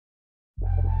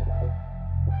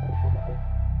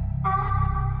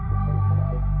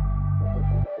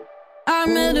I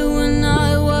met her when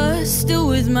I was still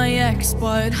with my ex,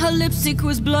 but her lipstick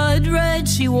was blood red,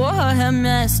 she wore her hair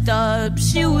messed up.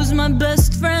 She was my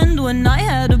best friend when I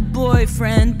had a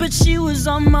boyfriend, but she was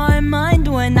on my mind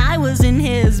when I was in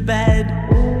his bed.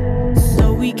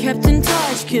 So we kept in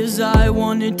touch cause I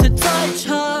wanted to touch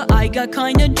her. I got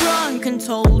kinda drunk and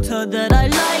told her that I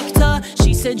liked her.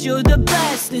 She said, "You're the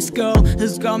best, this girl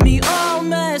has got me all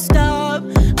messed up,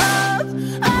 up,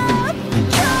 up,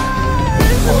 yeah."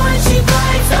 When she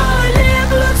bites her lip,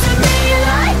 looks at me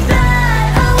like that.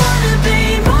 I wanna be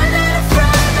more than a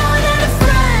friend, more than a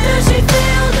friend. Does she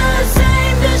feel the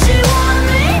same? Does she want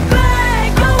me back?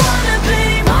 I wanna be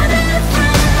more than a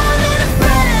friend, more than a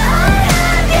friend. I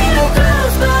have you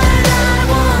close, but I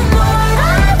want more.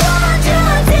 I want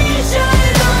your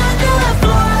t-shirt on the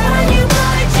floor. When you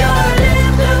bite your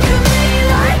lip, look at me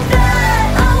like that.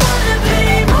 I wanna be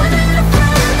more than a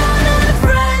friend, more than a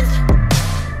friend.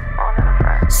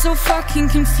 So fucking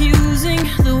confusing,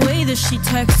 the way that she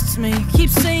texts me.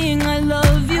 Keeps saying I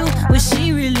love you, but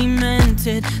she really meant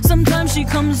it. Sometimes she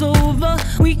comes over,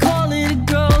 we call it a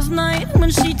girls' night.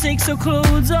 When she takes her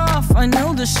clothes off, I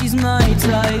know that she's my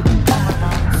type.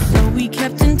 So we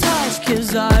kept in touch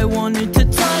cause I wanted to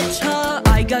touch her.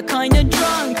 I got kinda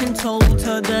drunk and told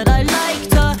her that I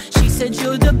liked her. She said,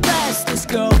 "You're the best, this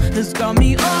girl has got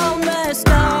me all messed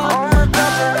up.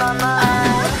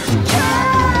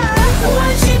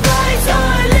 When she bites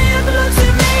her lip, looks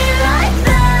at me like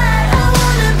that. I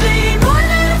wanna be more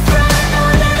than a friend,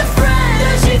 more than a friend.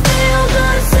 Does she feel the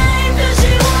same? Does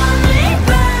she want me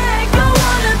back? I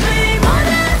wanna be more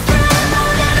than a friend,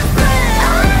 more than a friend.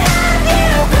 I have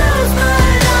you close,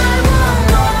 but I want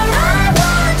more. I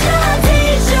want your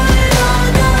t-shirt on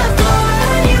the floor.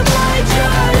 When you bite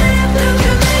your lip, look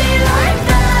at me like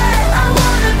that. I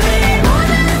wanna be more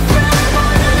than a friend,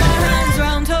 more than a friend. Hands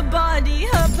round her body,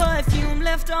 her perfume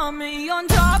left on me on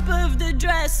top of the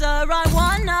dresser. I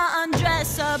wanna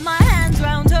undress her. My hands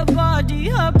round her body,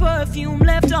 her perfume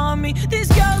left on me. This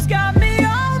girl's got me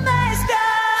all messed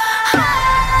up.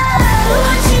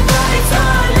 When she bites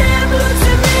her lip, looks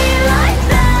at me like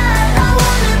that. I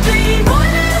wanna be more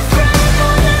than a friend,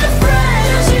 more than a friend.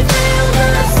 Does she feel the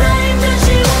same? Does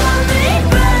she want me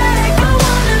back? I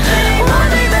wanna be more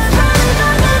than a friend,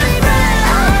 more than a friend.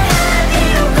 I have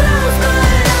you close,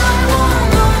 but I want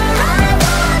more. I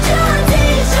want your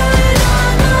t-shirt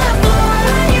on the floor.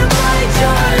 When you bite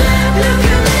your lip, look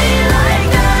at me like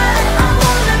that. I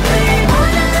wanna be more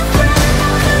than a friend,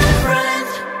 more than a friend.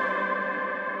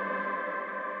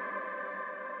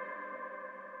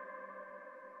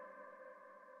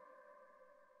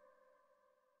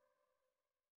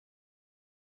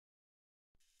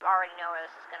 Already know where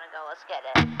this is gonna go. Let's get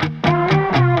it.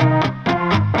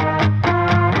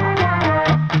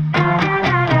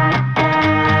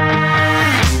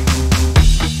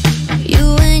 You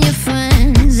and your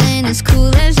friends ain't as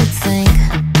cool as you think.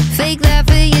 Fake laugh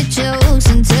at your jokes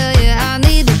and tell you I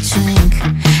need a drink.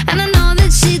 And I know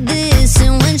that she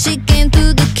listened when she came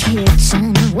through the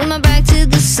kitchen with my back to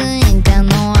the sink. I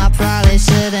know I probably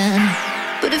shouldn't,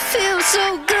 but it feels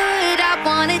so good, I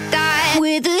wanna die.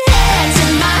 With her hands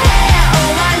in my hair,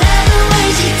 oh I love the way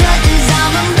she touches.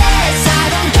 I'm a mess, I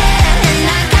don't care, and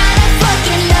I kinda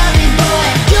fucking love it, boy.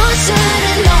 You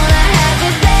should've known I have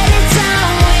a better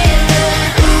time with her.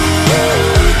 Ooh,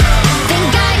 thank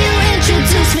God you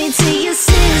introduced me to your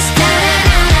sister.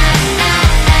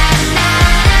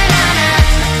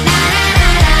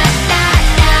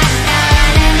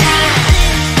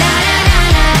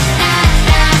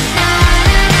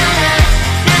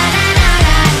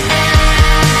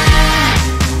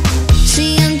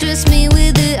 She undressed me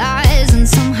with her eyes, and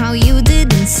somehow you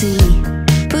didn't see.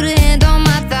 Put a hand on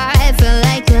my thigh, felt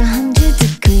like 100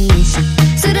 degrees.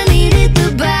 Said I needed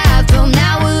the bathroom,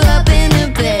 now we're up in the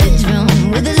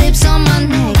bedroom. With her lips on my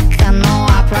neck, I know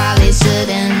I probably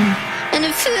shouldn't. And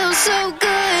it feels so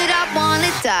good, I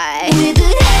wanna die. With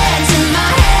her hands in my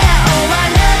hair, oh I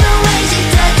love the way she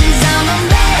touches. I'm a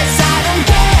mess, I don't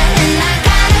care, and I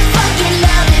kinda fucking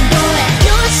love it, boy.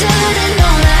 You should've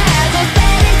known I have a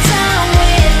better time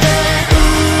with her.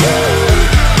 Ooh,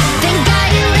 thank God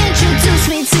you introduced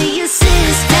me to your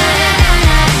sister.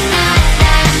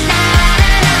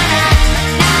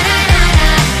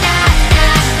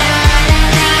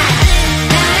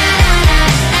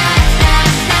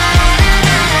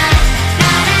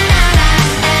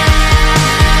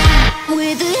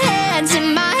 With her hands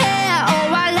in my hair,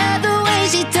 oh I love the way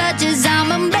she touches.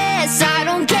 I'm a mess, I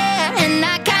don't care, and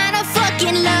I kinda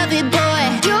fucking love it, boy.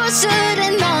 You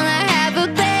should've known I have a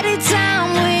better time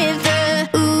with her.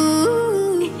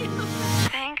 Ooh,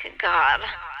 Thank God.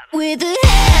 with her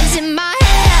hands in my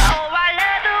hair, oh I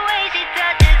love the way she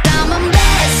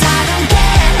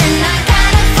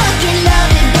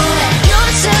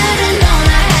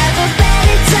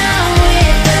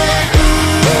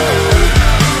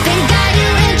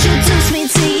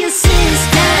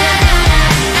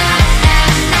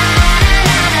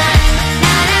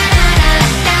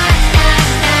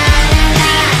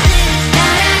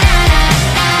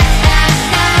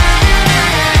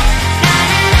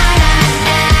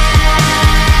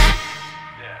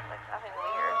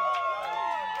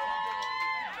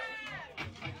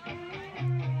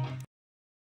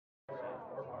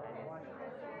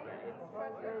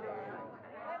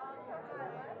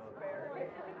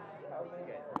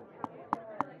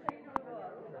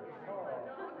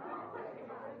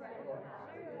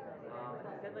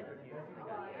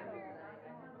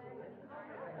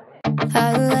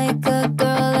I like a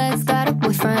girl that's got a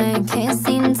boyfriend. Can't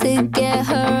seem to get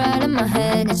her out of my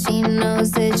head. And she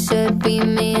knows it should be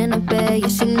me in a bed. Yeah,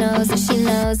 she knows that she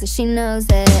knows that she knows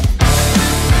it.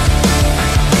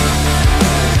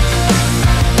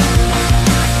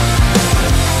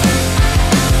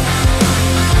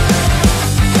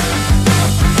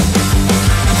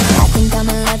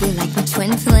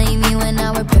 Twin flame, you and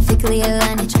I were perfectly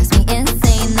aligned. It drives me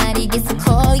insane that he gets to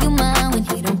call you mine when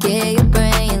he don't get your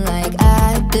brain like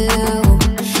I do.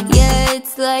 Yeah,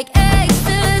 it's like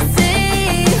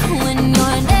ecstasy when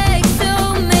you're next to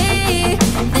me.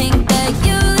 Think that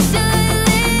you should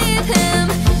leave him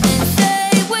and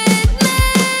stay with me.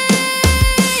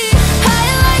 I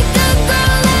like a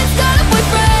girl that's got a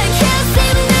boyfriend. Can't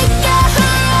seem to get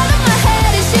her out of my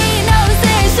head. And she knows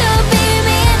it should be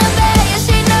me in a bed. Yeah,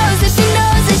 she knows it, she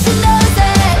knows it, she knows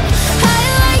it. I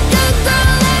like a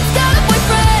girl that's got a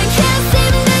boyfriend. Can't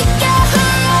seem to get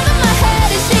her out of my head.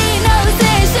 And she knows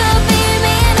it should be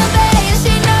me in a bed. Yeah,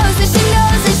 she knows it, she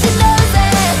knows it, she knows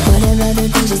it. Whatever the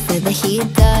things you said that he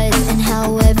does, and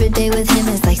how every day with him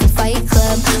is like a fight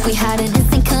club. We had an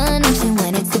instant connection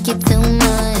when it took you 2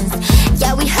 months.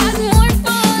 Yeah, we had more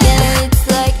fun. Yeah, it's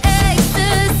like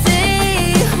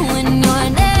ecstasy when you're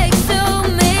next to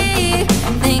me.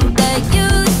 Think that you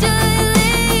should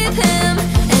leave him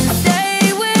and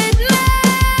stay with me.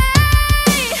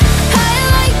 I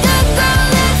like a girl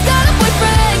that's got a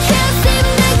boyfriend. Can't seem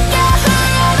to get her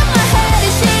out of my head.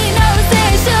 And she knows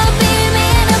it should be me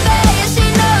in a bed. Yeah, she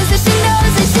knows it, she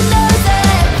knows it, she knows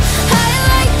it. I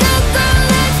like a girl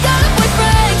that's got a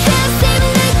boyfriend. Can't seem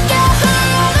to get her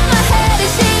out of my head.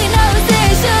 And she knows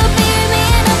it should be me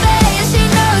in a bed. Yeah, she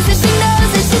knows it, she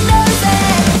knows it, she knows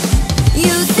it.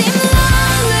 You seem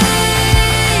lonely,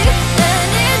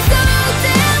 and it's so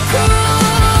damn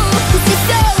cruel. 'Cause you're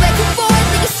so back and forth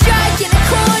like a striking a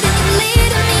chord, and you're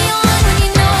leading me on when you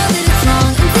know that it's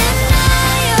wrong. In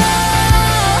denial,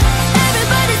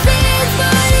 everybody sees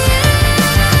but you.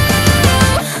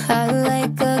 I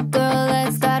like a girl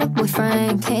that's got a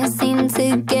boyfriend. Can't seem to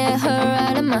get her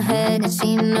out of my head. And she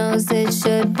knows it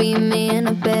should be me in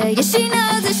a bed. Yeah, she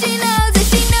knows it, she knows it,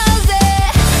 she knows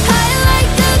it. I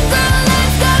like a girl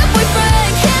that's got a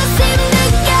boyfriend. Can't seem to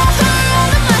get her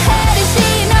out of my head. And she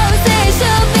knows it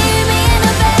should be me in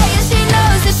a bed. Yeah, she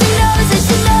knows it, she knows it,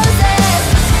 she knows it.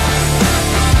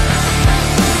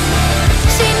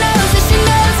 She knows it, she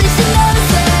knows it, she knows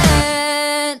it.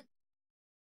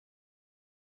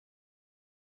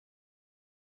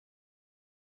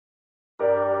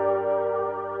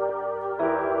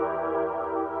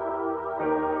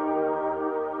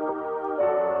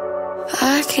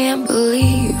 I can't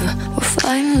believe we're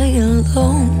finally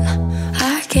alone.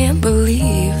 I can't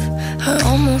believe I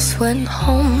almost went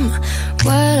home.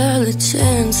 What are the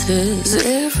chances?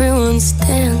 Everyone's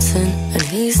dancing and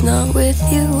he's not with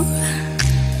you.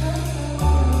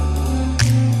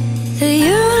 The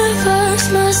universe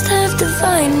must have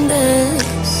divined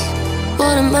this.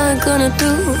 What am I gonna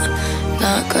do?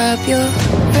 Not grab your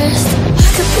wrist. I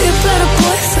could be a better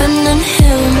boyfriend than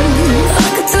him. I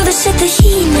could do the shit that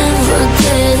he never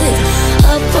did.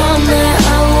 Up all night,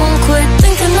 I won't quit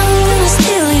thinking I'm gonna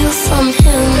steal you from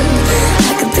him.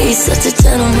 I could be such a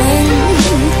gentleman,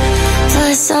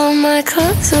 plus all my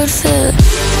clothes would fit.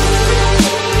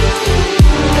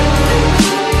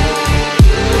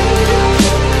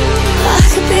 I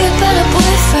could be a better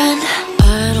boyfriend.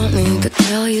 I don't need to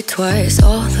tell you twice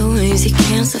all the ways you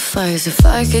can't suffice. If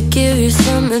I could give you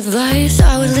some advice,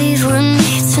 I would leave with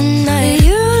me tonight. The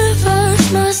universe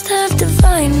must have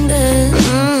divined it.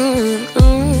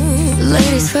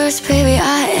 Ladies first, baby,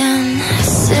 I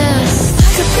insist. I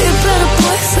could be a better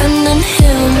boyfriend than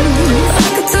him. I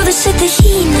could do the shit that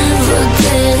he never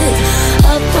did.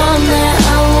 Up all night,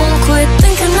 I won't quit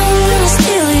thinking I'm gonna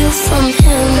steal you from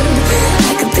him.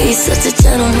 I could be such a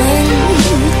gentleman,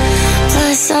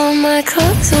 plus all my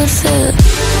clothes would fit.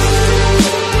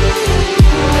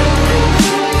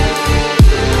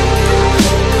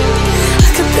 I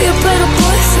could be a better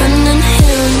boyfriend than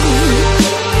him.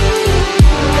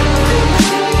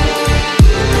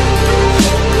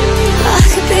 I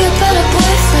could be a better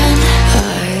boyfriend.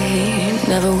 I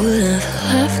never would have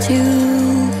left you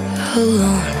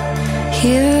alone,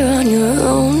 here on your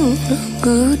own,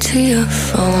 glued to your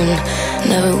phone.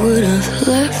 Never would have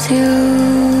left you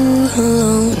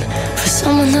alone for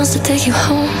someone else to take you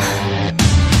home.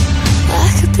 I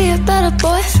could be a better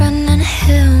boyfriend than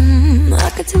him. I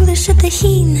could do the shit that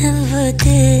he never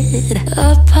did.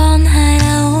 Up all night,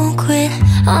 I won't quit.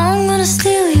 I'm gonna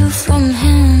steal you from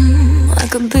him. I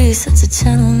could be such a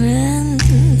gentleman,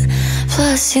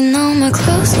 plus you know my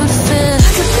clothes would fit.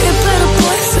 I could be a better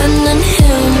boyfriend than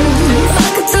him.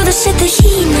 do the shit that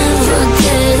he never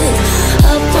did.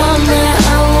 Up all night,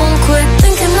 I won't quit,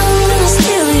 thinking I'm gonna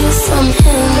steal you from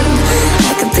him.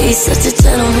 I could be such a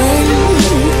gentleman,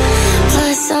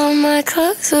 plus all my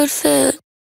clothes would fit.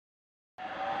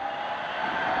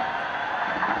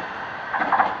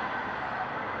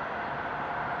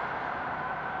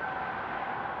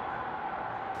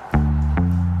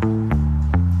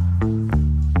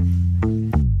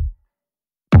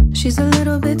 She's a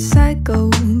little bit psycho,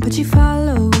 but she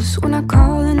follows when I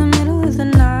call in the middle of the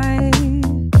night.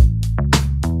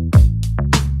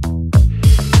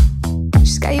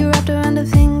 She's got you wrapped around her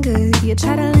finger, you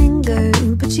try to linger,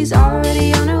 but she's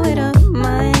already on her way to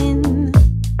mine.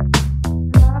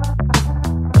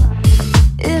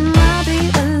 It might be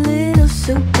a little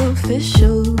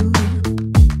superficial.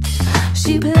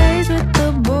 She plays with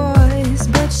the boys,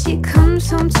 but she comes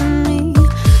home to me.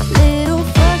 Little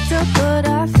fucked up, but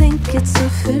I think it's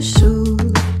official.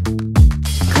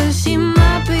 'Cause she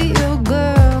might be your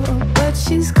girl, but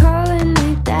she's calling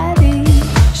me daddy.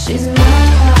 She's mine.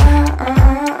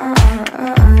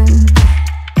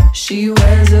 She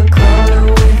wears a collar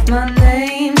with my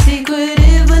name,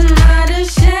 secretive but not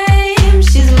ashamed.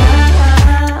 She's mine,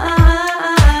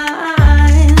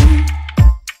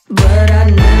 but I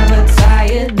never tie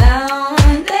it down.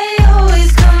 They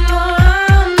always come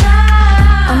around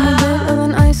now. I'm a bit of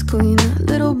an ice queen, a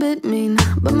little bit mean,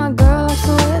 but my girl likes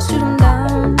the way I shoot 'em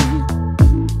down.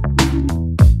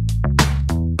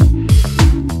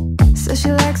 So she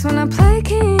likes when I play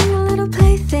king, a little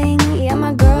plaything. Yeah,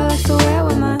 my girl likes to wear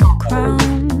with my crown.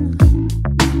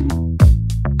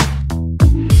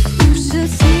 You should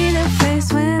see their face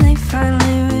when they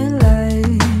finally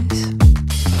realize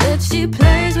that she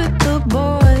plays with the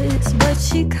boys, but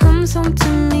she comes home to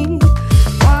me.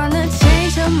 Wanna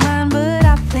change her mind, but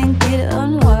I think it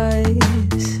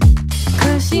unwise.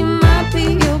 'Cause she might be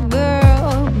your girl,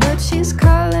 but she's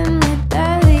calling me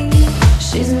daddy.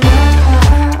 She's mine.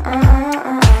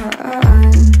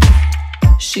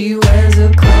 She wears a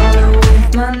collar with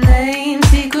my name,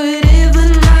 secretive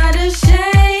but not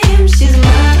ashamed. She's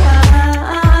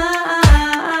mine,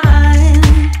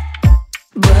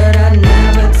 but I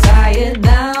never tie it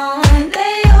down.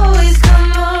 They always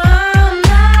come around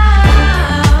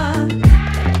now.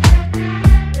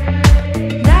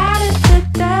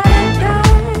 Da-da-da-da-da.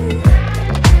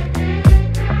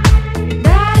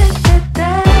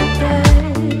 Da-da-da-da-da.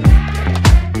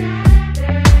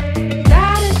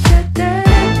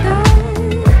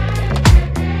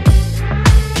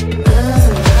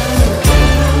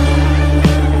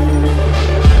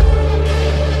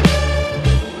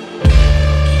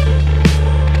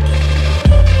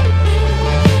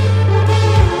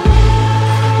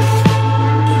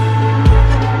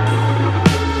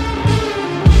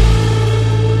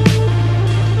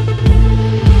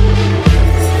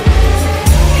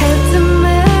 Head's a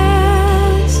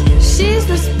mess, she's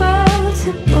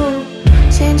responsible.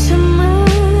 Change her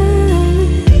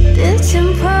mind, it's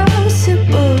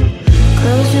impossible.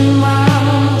 Close your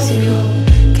mouth, you'll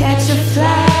catch a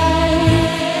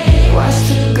flight. Watch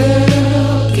the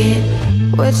girl get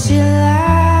what she likes.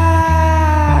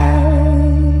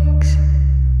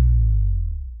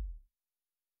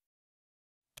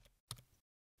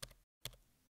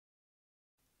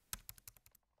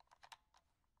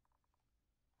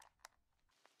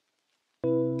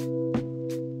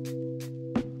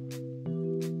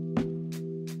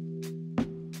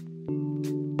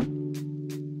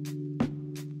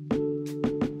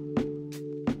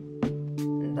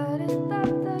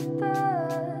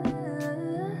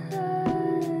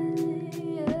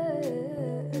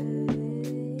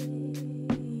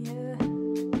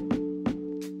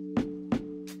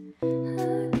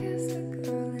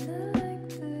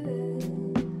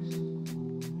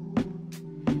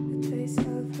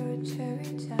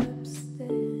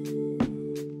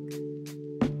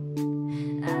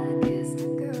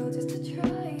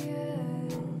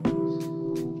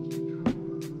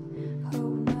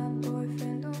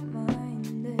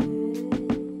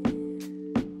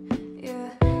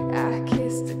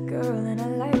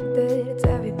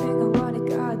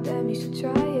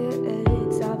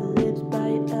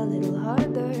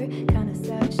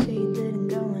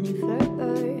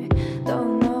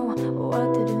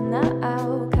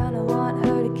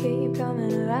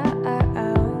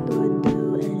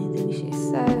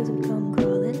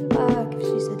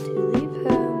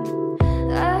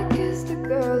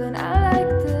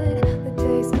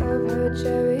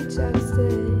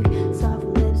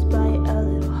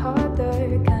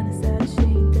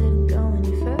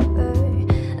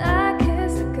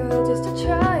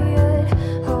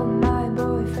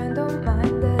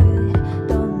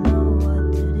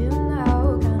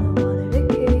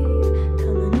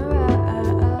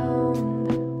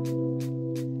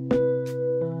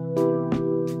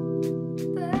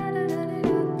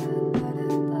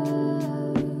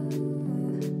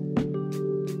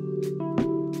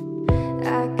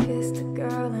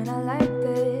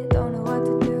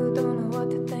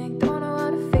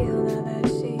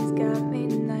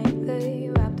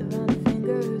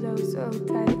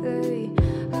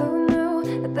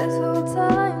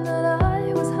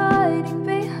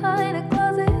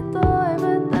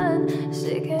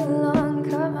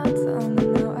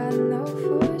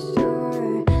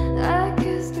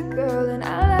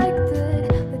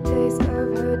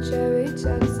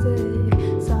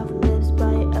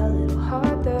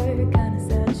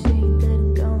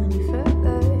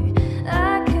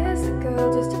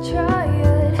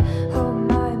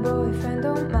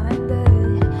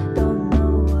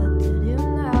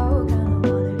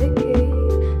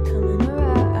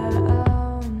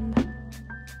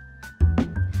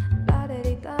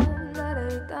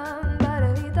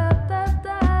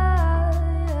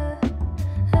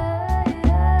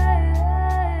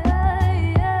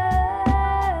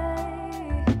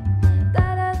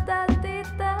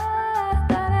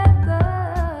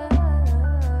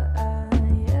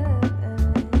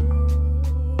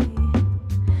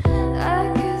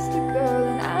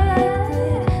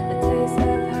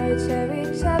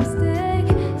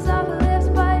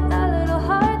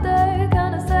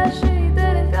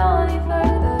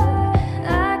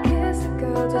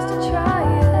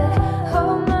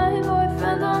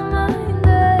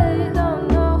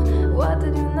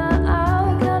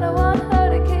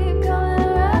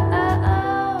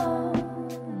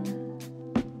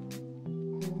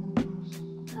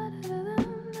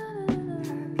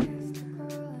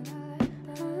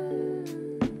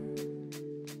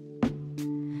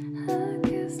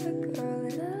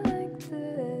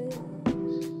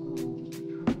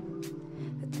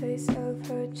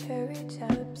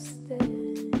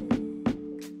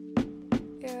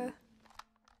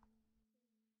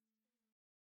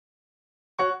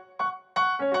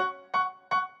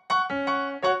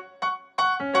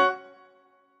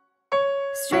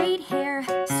 Straight hair,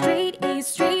 straight A's,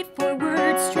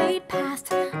 straightforward, straight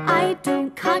past. I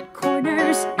don't cut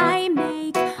corners, I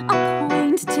make a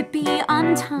point to be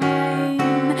on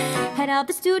time. Head out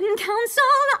the student council,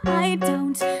 I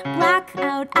don't black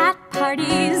out at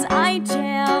parties. I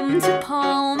jam to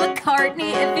Paul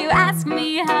McCartney. If you ask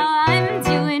me how I'm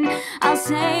doing, I'll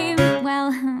say,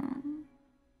 well,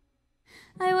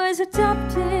 I was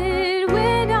adopted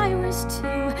when I was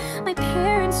 2. My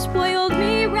parents spoiled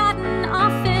me rotten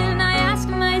often. I ask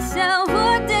myself,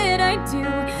 what did I do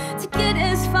to get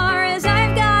as far as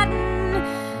I've gotten?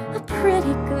 A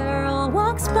pretty girl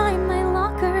walks by my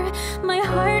locker. My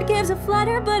heart gives a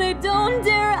flutter, but I don't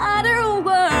dare utter a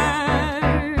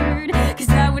word, 'cause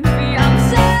that would be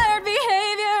absurd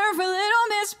behavior for little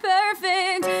Miss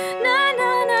Perfect. Na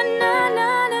na na na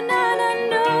na na na na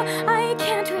no, I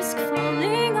can't risk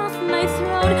falling off my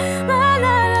throne. La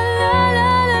la la la la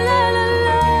la la la,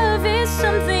 love is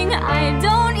something I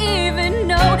don't even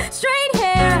know. Straight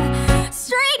hair,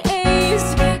 straight A's,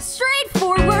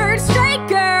 straightforward, straight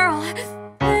girl,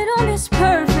 little Miss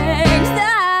Perfect,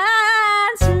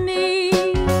 that's me.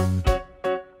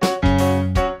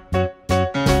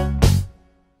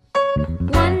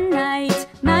 One night,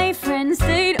 my friends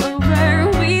stayed over.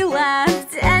 We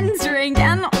laughed and drank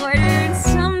and ordered.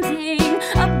 Something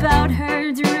about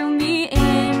her drew me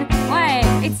in. Wait,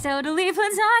 it's totally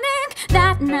platonic.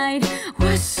 That night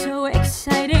was so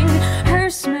exciting. Her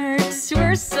smirks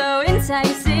were so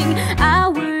enticing.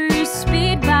 Hours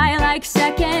speed by like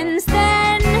seconds.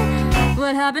 Then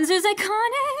what happens is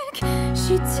iconic.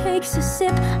 She takes a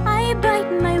sip, I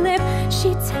bite my lip.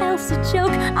 She tells a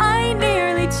joke, I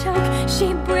nearly choke.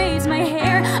 She braids my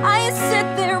hair, I sit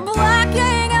there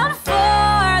blacking out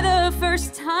for the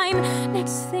first time.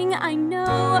 Next thing I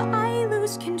know, I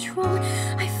lose control.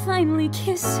 I finally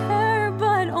kiss her,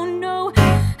 but oh no,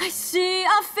 I see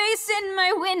a face in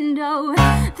my window.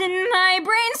 Then my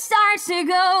brain starts to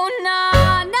go,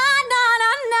 nah, nah, nah,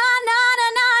 nah, nah, nah,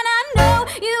 nah, nah, nah, no.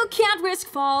 You can't risk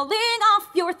falling off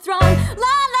your throne.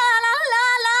 La, la, la, la,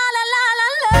 la, la, la,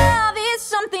 la, love is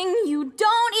something you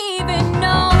don't even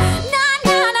know. Nah,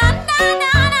 nah, nah, nah,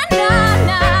 nah, nah, nah,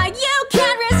 nah. You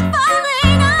can't risk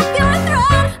falling off your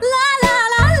throne. La, la,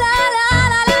 la, la, la,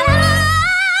 la, la, la,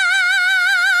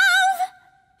 love.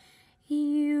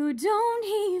 You don't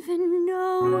even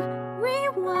know.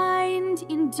 Rewind,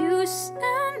 induce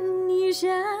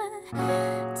amnesia.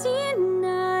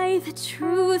 Deny the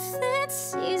truth,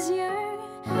 it's easier.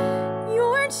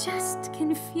 You're just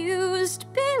confused,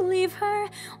 believe her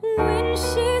when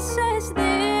she says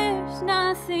there's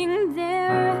nothing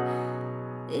there.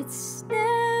 It's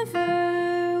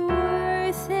never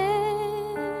worth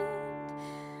it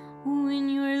when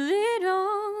your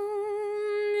little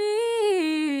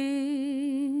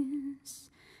Miss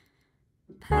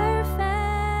Perfect.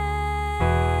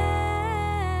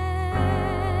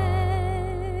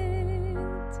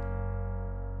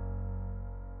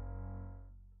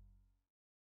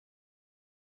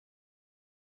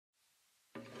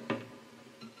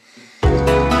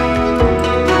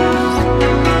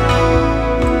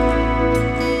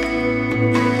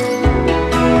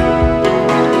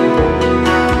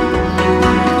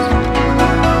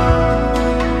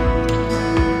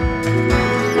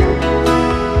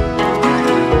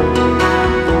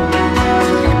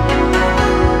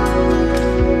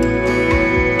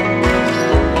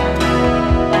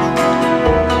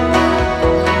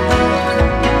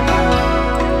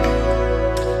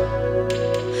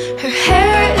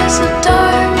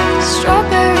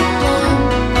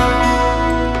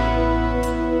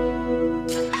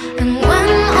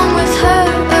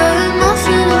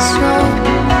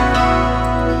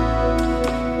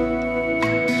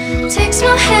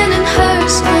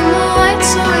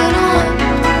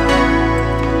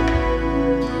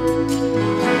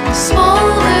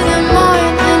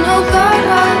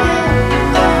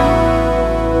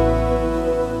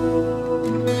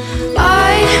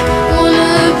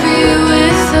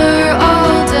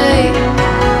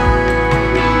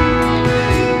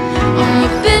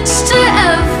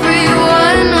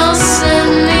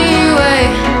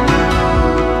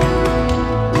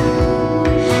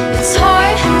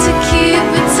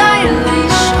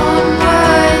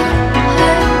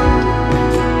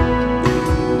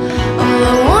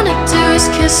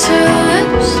 kiss her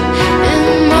lips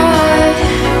in my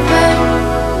bed.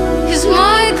 'Cause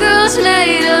my girl's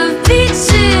made of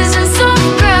peaches and soft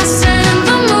grass and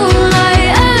the moonlight.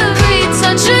 Every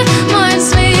touch reminds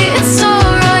me it's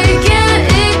alright. Can't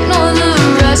ignore the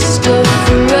rest of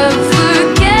forever.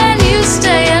 Can you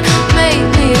stay and make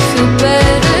me feel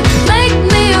better? Make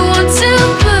me want to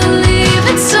believe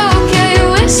it's okay.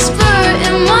 Whisper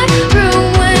in my room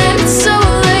when it's so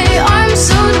late. I'm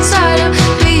so tired of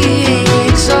being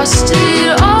exhausted.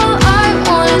 All I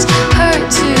want is her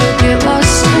to get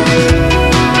lost in.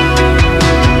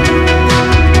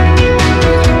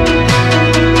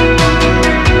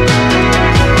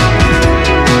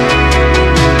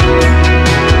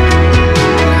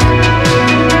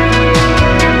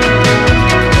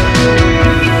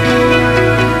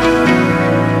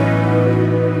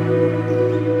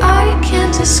 I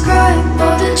can't describe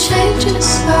all the changes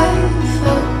I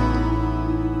felt.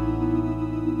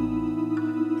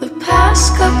 The past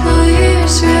couple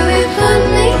years really put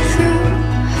me through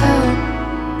hell.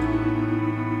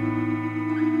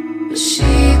 But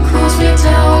she cools me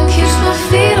down, keeps my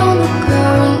feet on the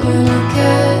ground when I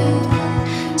get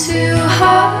too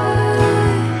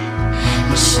high.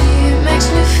 And she makes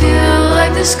me feel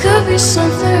like this could be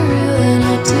something real, and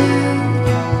I do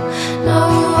know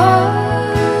why.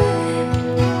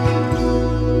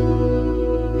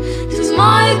 'Cause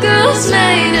my girl's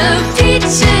made of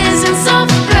peaches and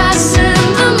soft grass and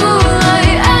the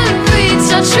moonlight. Every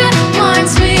touch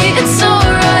reminds me it's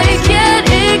alright. Can't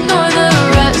ignore the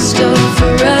rest of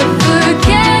forever.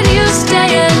 Can you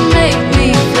stay and make me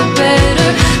feel better?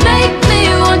 Make me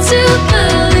want to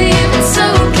believe it's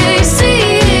okay.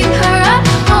 Seeing her at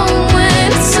home when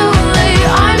it's so late.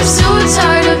 I'm so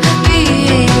tired of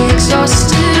being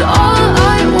exhausted. All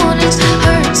I want is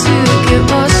her to get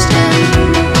lost in.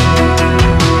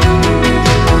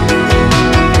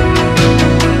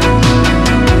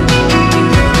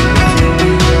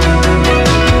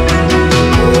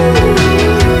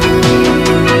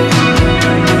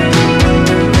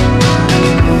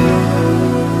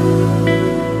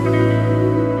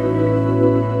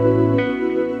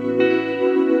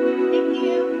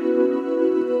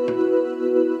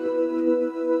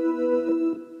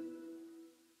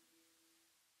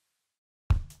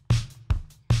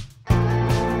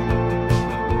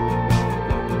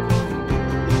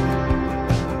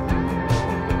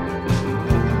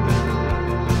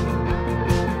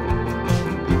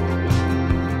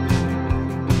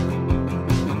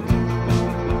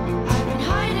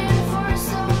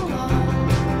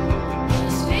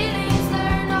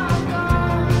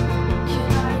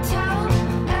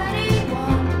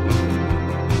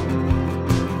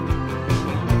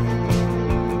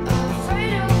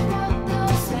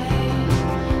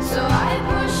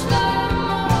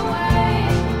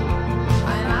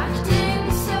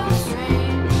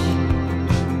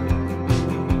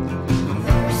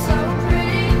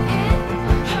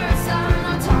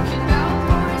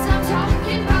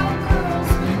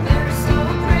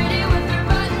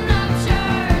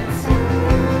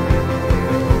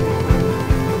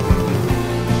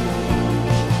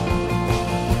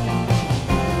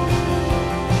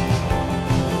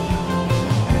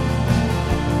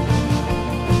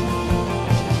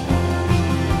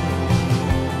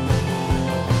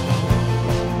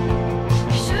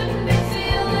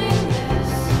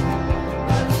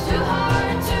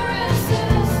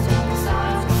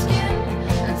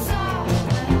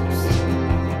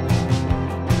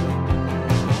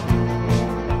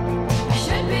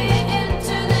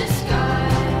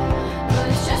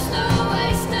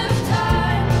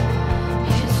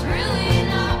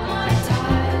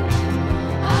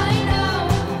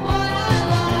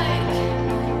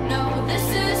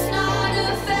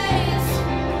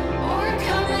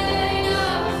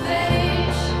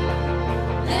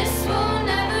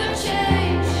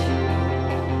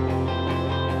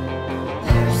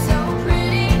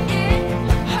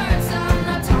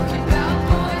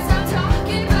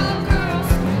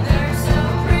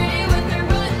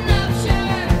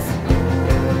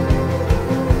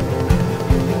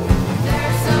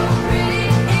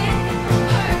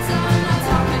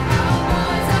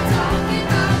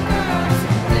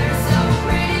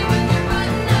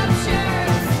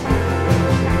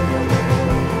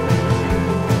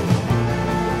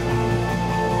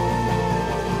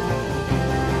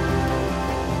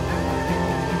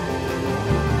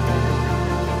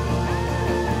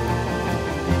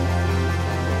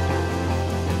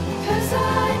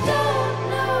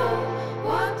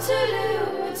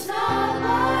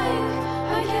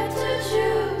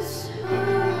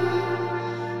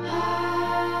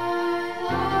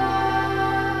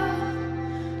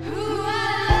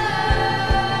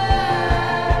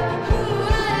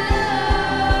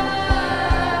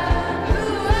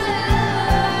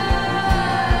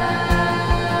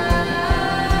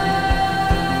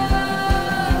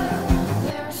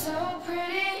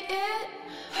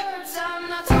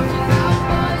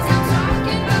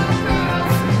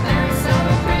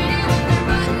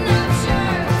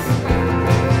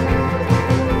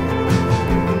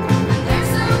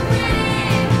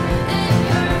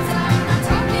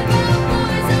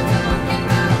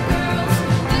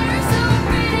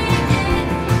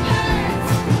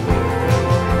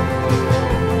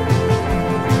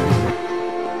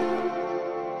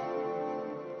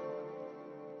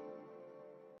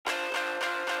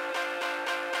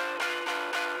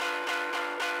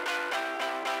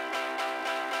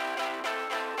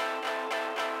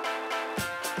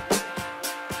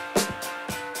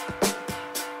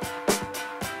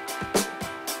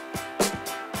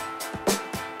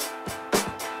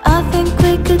 think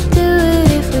we could do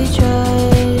it if we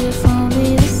tried. If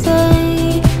only to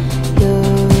say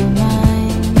you're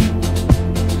mine.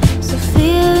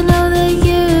 Sophia, know that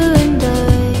you and I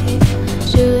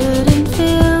shouldn't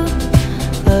feel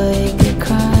like a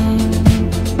crime.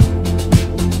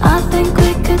 I think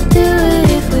we could do it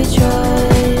if we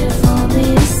tried. If only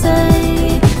to say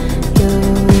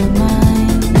you're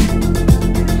mine.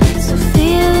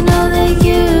 Sophia, know that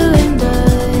you and I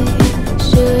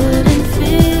shouldn't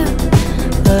feel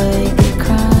like a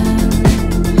crime.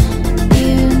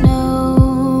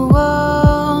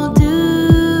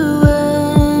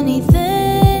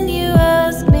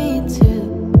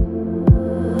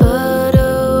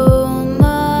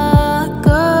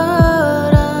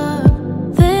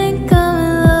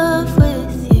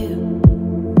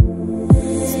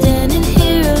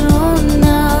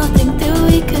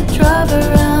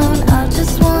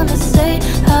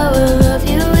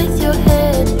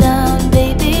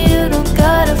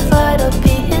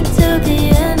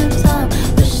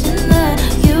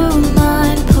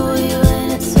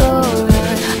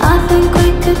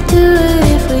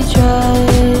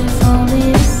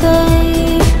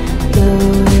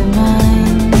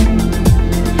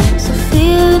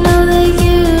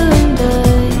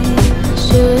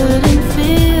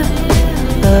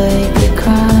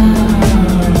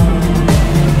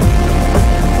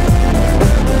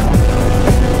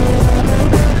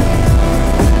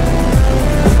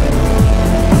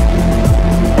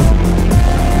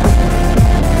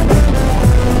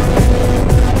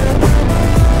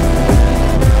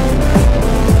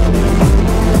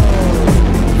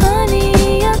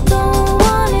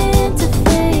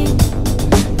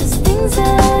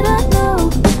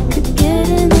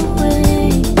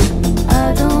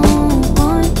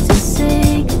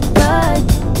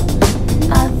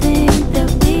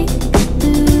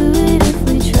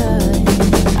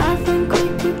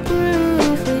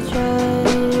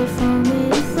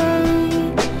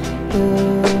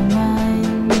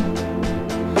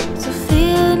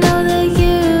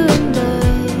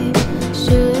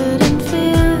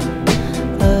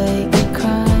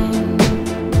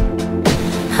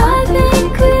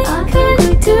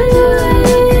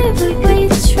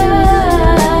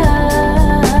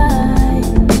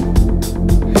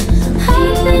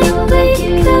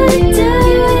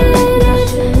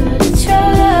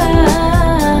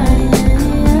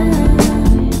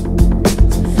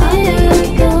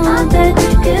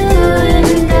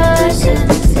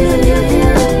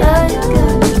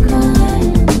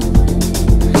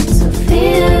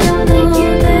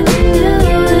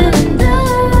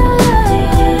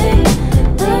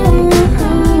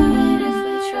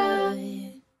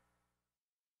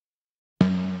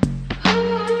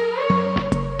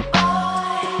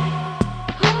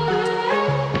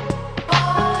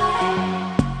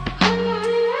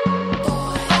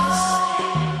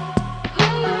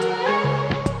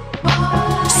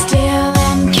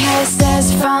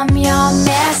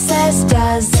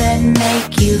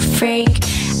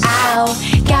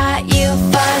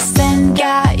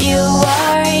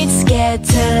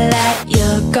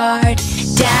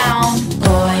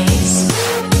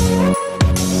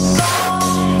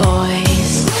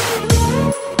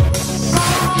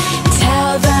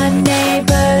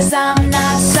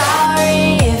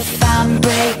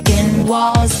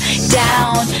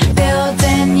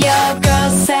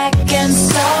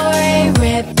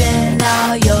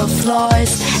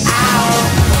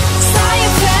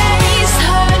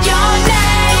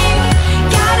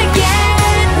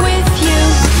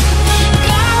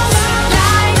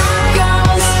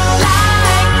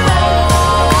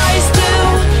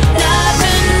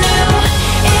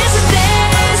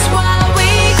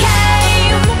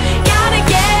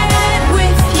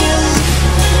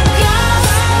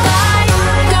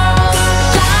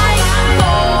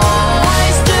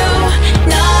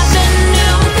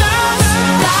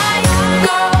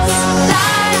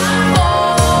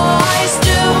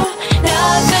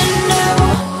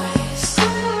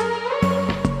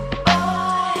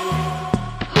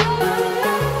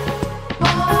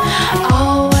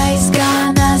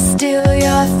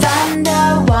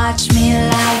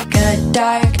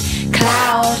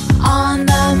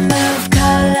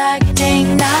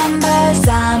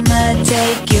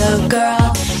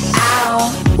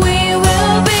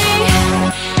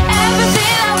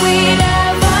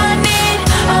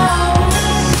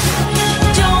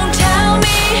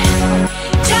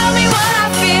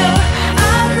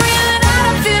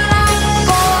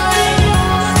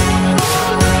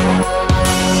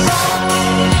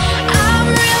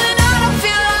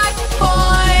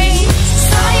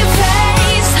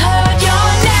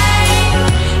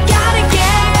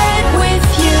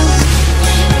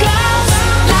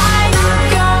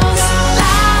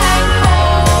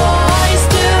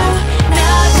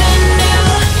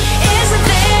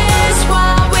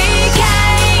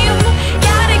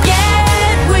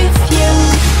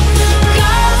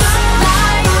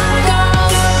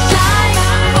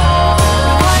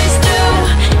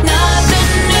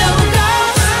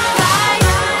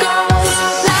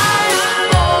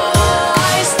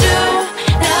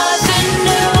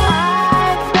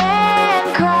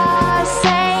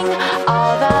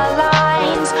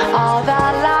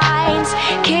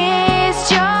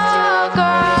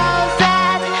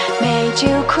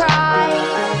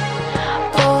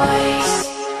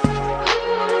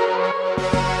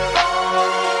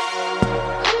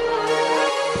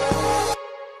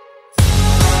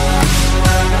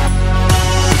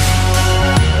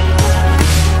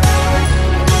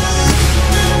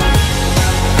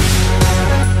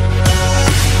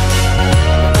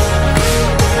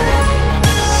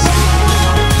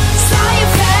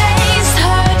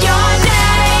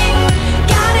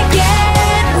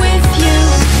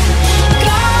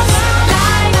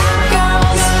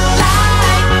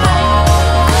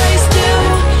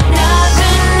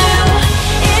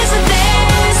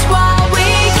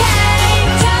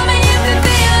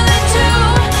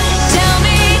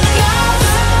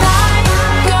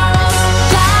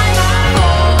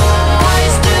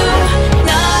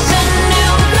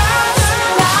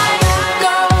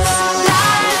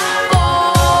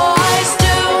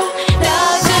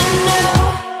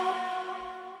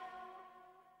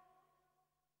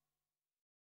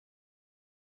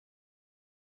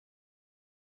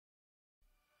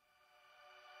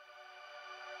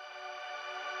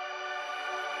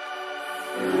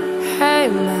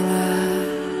 my love,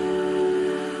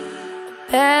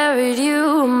 buried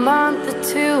you a month or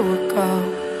two ago.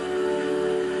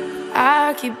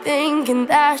 I keep thinking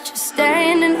that you're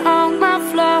standing on my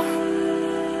floor,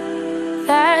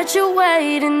 that you're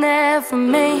waiting there for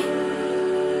me.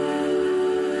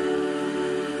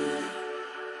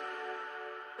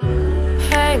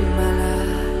 Hey, my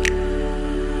love,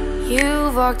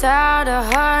 you've walked out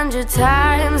 100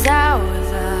 times. How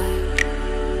was I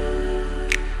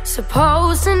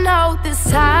supposed to know this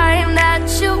time that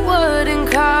you wouldn't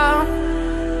come,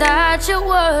 that you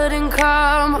wouldn't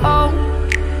come home?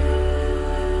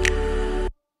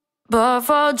 But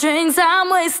for drinks I'm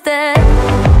wasted,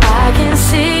 I can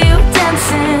see you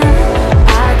dancing,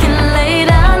 I can lay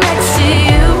down next to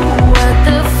you at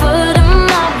the foot of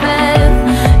my bed.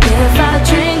 If I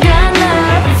drink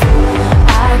enough,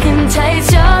 I can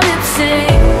taste your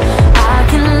lipstick, I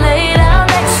can lay down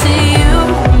next to you,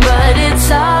 but it's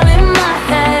all in my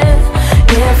head.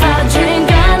 If I drink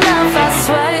enough, I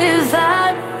swear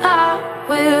that I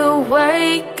will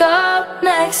wake up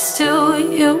next to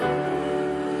you.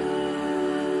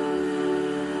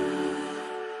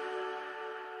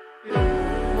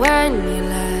 When you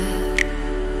left,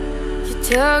 you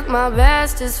took my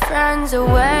bestest friends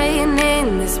away, and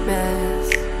in this mess,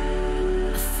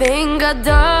 I think I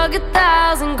dug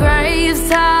 1,000 graves,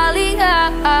 Talia.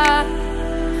 I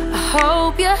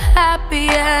hope you're happy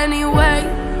anyway.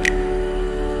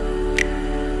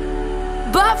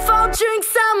 But for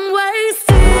drinks I'm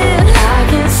wasted, I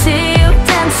can see you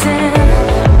dancing,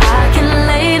 I can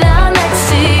lay down next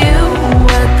to you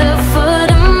at the foot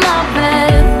of my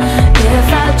bed. If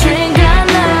I drink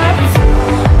enough,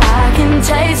 I can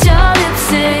taste your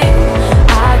lipstick,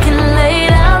 I can lay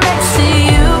down next to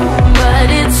you, but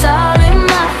it's all in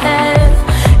my head.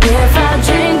 If I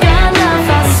drink enough,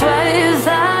 I swear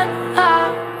that I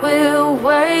will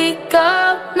wake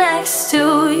up next to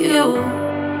you.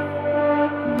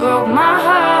 Broke my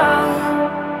heart,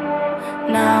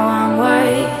 now I'm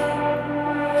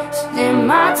wasting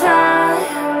my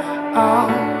time on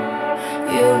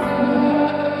you.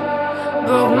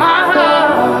 Broke my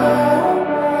heart,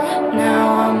 now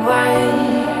I'm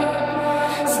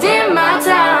wasting my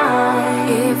time.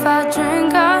 If I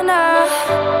drink enough,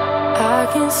 I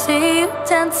can see you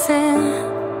dancing,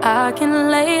 I can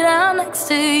lay down next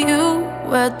to you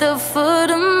at the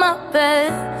foot of my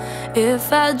bed.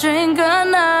 If I drink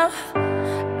enough,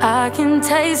 I can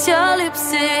taste your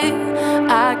lipstick,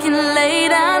 I can lay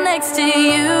down next to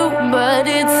you, but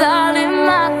it's all in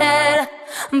my head.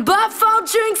 But for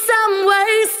drinks I'm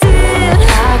wasted,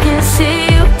 I can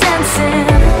see you dancing,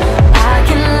 I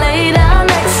can lay down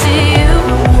next to you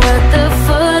at the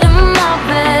foot of my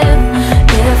bed.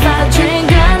 If I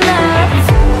drink enough,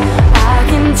 I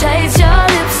can taste your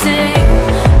lipstick,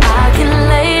 I can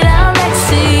lay down next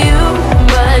to you,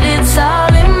 but it's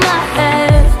all in my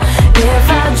head. If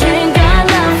I drink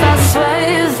enough, I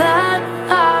swear that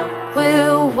I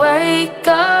will wake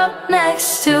up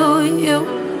next to you.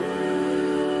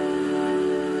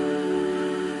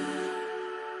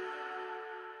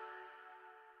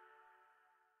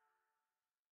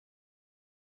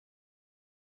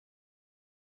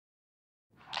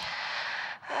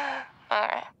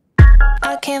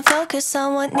 I can't focus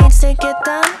on what needs to get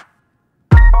done.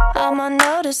 I'm on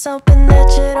notice, hoping that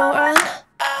you don't run.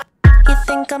 You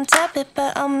think I'm tepid,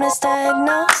 but I'm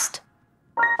misdiagnosed.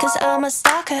 'Cause I'm a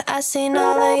stalker, I seen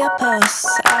all of your posts.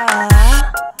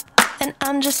 And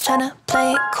I'm just tryna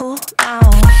play it cool now,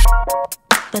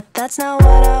 but that's not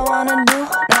what I wanna do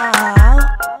now.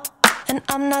 And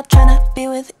I'm not tryna be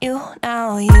with you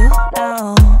now, you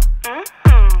now.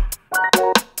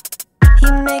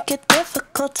 You make it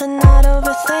difficult to not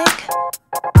overthink,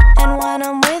 and when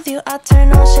I'm with you, I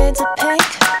turn all shades of pink.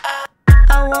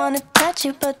 I wanna touch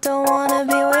you, but don't wanna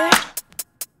be weird.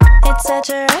 It's such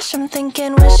a rush, I'm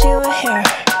thinking, wish you were here.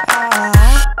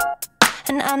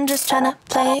 And I'm just tryna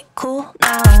play it cool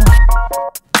now,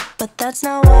 but that's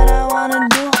not what I wanna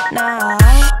do now.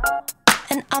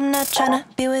 And I'm not tryna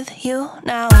be with you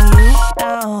now, you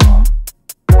now.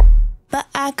 But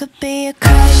I could be a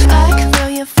crush, like throw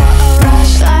you for a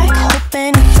rush, like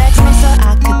hoping you text me so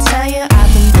I could tell you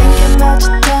I've been thinking about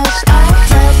your touch, like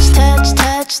touch, touch,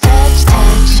 touch, touch,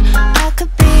 touch. I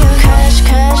could be a crush,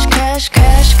 crush, crush,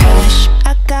 crush, crush.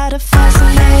 I got a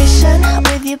fascination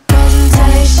with your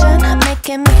presentation,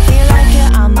 making me feel like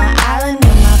you're on my island,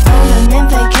 you're my permanent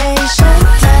vacation.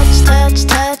 Touch, touch,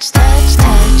 touch, touch,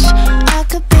 touch. I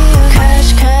could be a crush,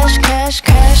 crush, crush,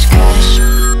 crush, crush.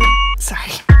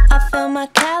 Sorry. I fill my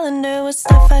calendar with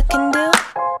stuff I can do.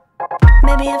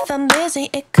 Maybe if I'm busy,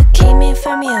 it could keep me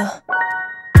from you.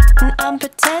 And I'm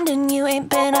pretending you ain't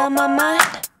been on my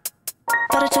mind,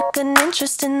 but I took an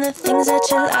interest in the things that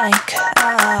you like.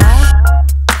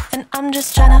 And I'm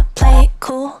just tryna play it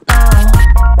cool now,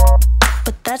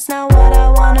 but that's not what I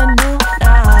wanna do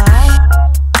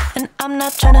now. And I'm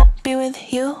not tryna be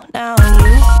with you now,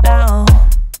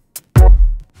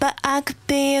 But I could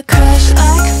be a crush,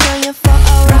 like feel you for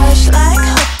a rush, like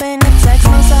hoping you text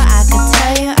me so I could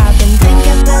tell you I've been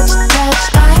thinking that you touch,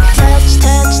 like touch,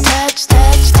 touch, touch,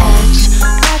 touch, touch.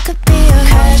 I could be a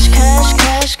crush, crush,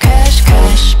 crush, crush,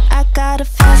 crush. I got a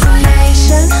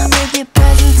fascination with your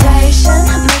presentation,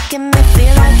 making me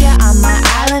feel like you're on my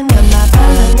island, you're my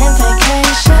permanent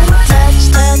vacation.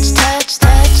 Touch, touch, touch,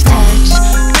 touch, touch.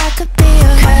 I could be a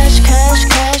crush, crush,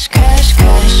 crush, crush,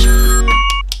 crush.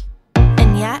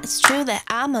 Yeah, it's true that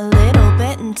I'm a little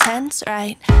bit intense,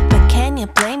 right? But can you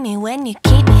blame me when you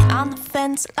keep me on the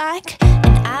fence, like?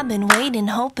 And I've been waiting,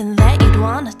 hoping that you'd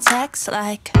wanna text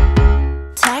like.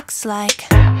 That's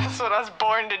what I was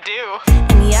born to do.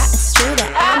 And yeah, it's true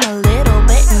that I'm a little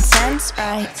bit intense,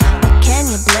 right? But can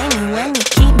you blame me when you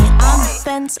keep me on the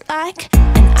fence, like?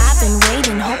 And I've been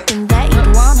waiting, hoping that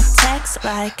you'd wanna text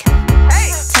like.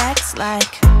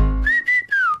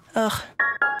 Ugh.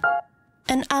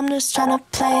 And I'm just tryna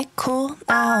play it cool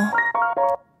now,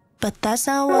 but that's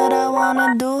not what I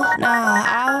wanna do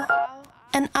now.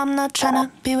 And I'm not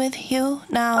tryna be with you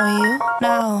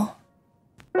now,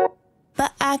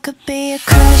 But I could be a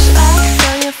crush, like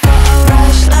feel you for a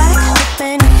rush, like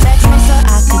hoping you text me so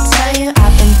I could tell you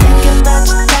I've been thinking about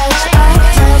your touch, like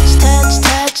touch, touch, touch.